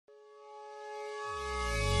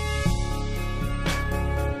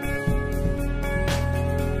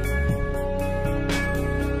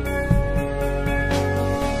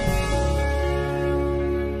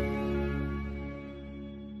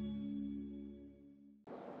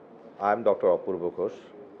I am Dr. Apurba Ghosh,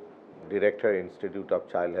 Director, Institute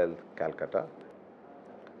of Child Health, Kolkata.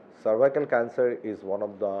 Cervical cancer is one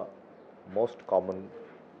of the most common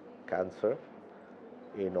cancer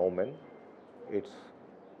in women. It's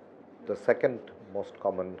the second most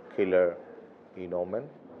common killer in women,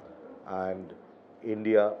 and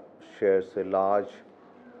India shares a large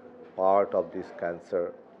part of this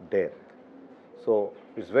cancer death. So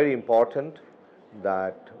it's very important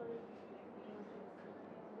that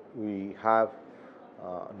we have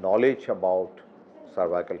knowledge about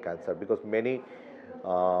cervical cancer, because many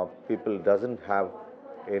people doesn't have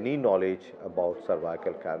any knowledge about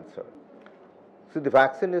cervical cancer. See, the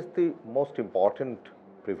vaccine is the most important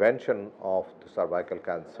prevention of the cervical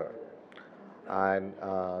cancer, and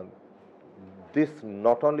this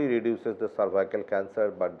not only reduces the cervical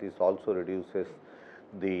cancer, but this also reduces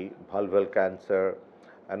the vulval cancer,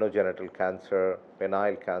 anogenital cancer,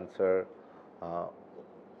 penile cancer. uh,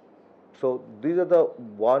 So these are the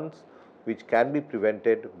ones which can be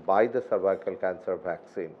prevented by the cervical cancer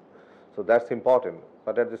vaccine. So that's important.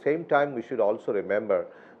 But at the same time, we should also remember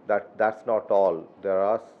that that's not all. There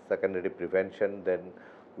are secondary prevention. Then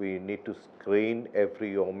we need to screen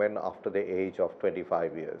every woman after the age of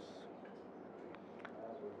 25 years.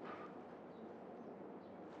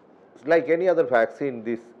 Like any other vaccine,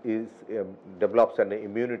 this is develops an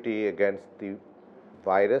immunity against the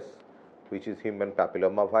virus, which is human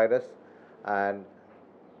papilloma virus, and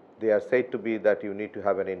they are said to be that you need to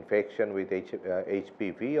have an infection with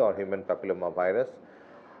HPV or human papilloma virus,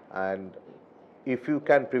 and if you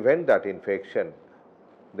can prevent that infection,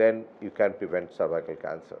 then you can prevent cervical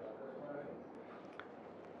cancer.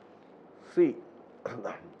 See,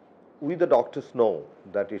 we the doctors know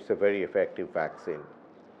that it's a very effective vaccine,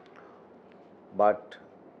 but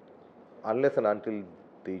unless and until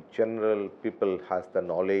the general people has the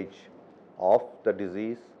knowledge of the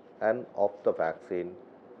disease and of the vaccine,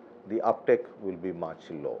 the uptake will be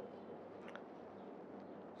much low.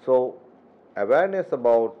 So awareness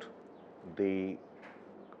about the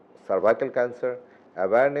cervical cancer,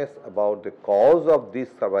 awareness about the cause of this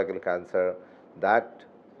cervical cancer, that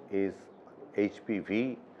is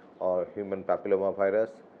HPV or human papilloma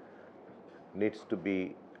virus, needs to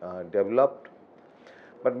be developed.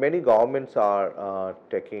 But many governments are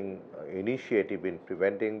taking initiative in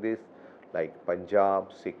preventing this, like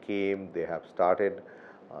Punjab, Sikkim. They have started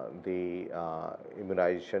the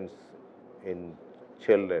immunizations in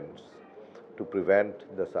children to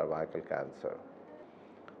prevent the cervical cancer.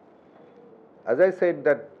 As I said,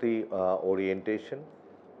 that the orientation,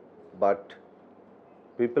 but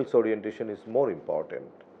people's orientation is more important.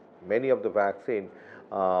 Many of the vaccine,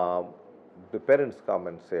 the parents come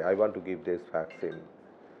and say, I want to give this vaccine,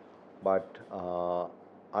 but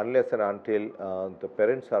unless and until the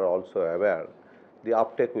parents are also aware, the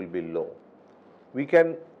uptake will be low. We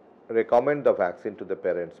can recommend the vaccine to the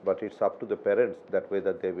parents, but it's up to the parents that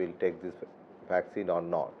whether they will take this vaccine or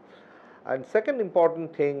not. And second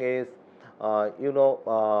important thing is,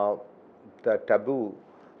 the taboo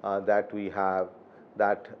that we have,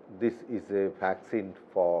 that this is a vaccine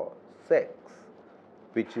for sex,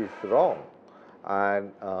 which is wrong.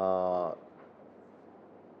 And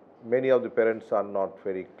many of the parents are not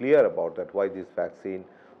very clear about that, why this vaccine,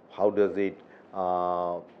 how does it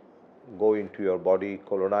go into your body,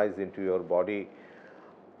 colonize into your body,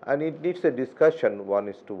 and it needs a discussion,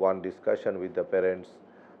 1:1 discussion with the parents,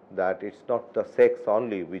 that it's not the sex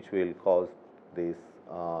only which will cause this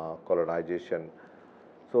colonization.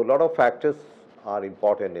 So a lot of factors are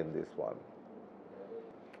important in this one.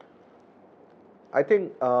 I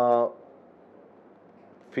think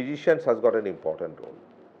physicians has got an important role,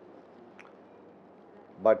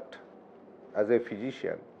 but as a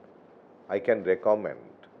physician, I can recommend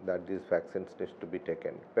that these vaccines needs to be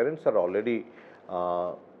taken. Parents are already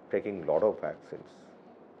taking a lot of vaccines.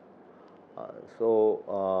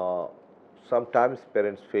 Sometimes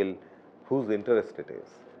parents feel whose interest it is.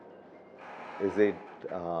 Is it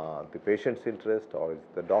the patient's interest or is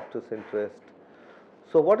it the doctor's interest?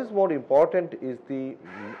 So what is more important is the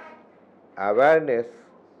awareness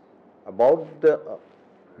about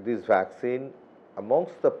this vaccine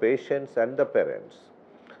amongst the patients and the parents.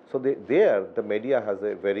 So there the media has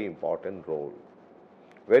a very important role,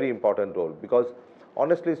 because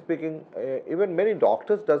honestly speaking, even many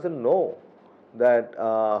doctors doesn't know that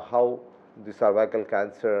how the cervical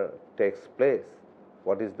cancer takes place,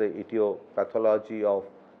 what is the etiology of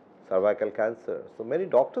cervical cancer. So many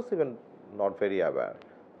doctors even not very aware,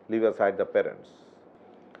 leave aside the parents.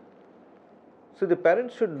 So the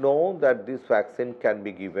parents should know that this vaccine can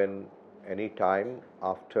be given any time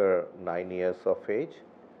after 9 years of age,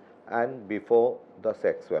 and before the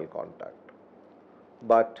sexual contact.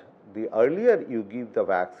 But the earlier you give the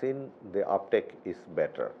vaccine, the uptake is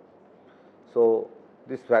better. So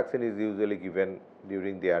this vaccine is usually given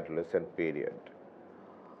during the adolescent period.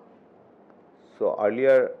 So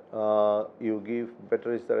earlier you give,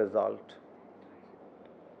 better is the result.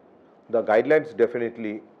 The guidelines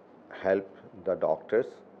definitely help the doctors,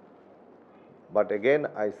 but again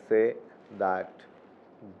I say that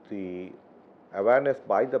the awareness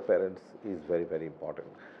by the parents is very, very important.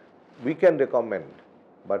 We can recommend,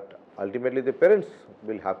 but ultimately the parents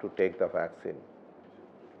will have to take the vaccine.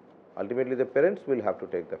 Ultimately the parents will have to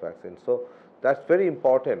take the vaccine. So that's very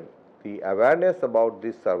important. The awareness about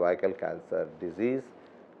this cervical cancer disease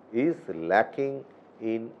is lacking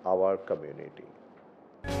in our community.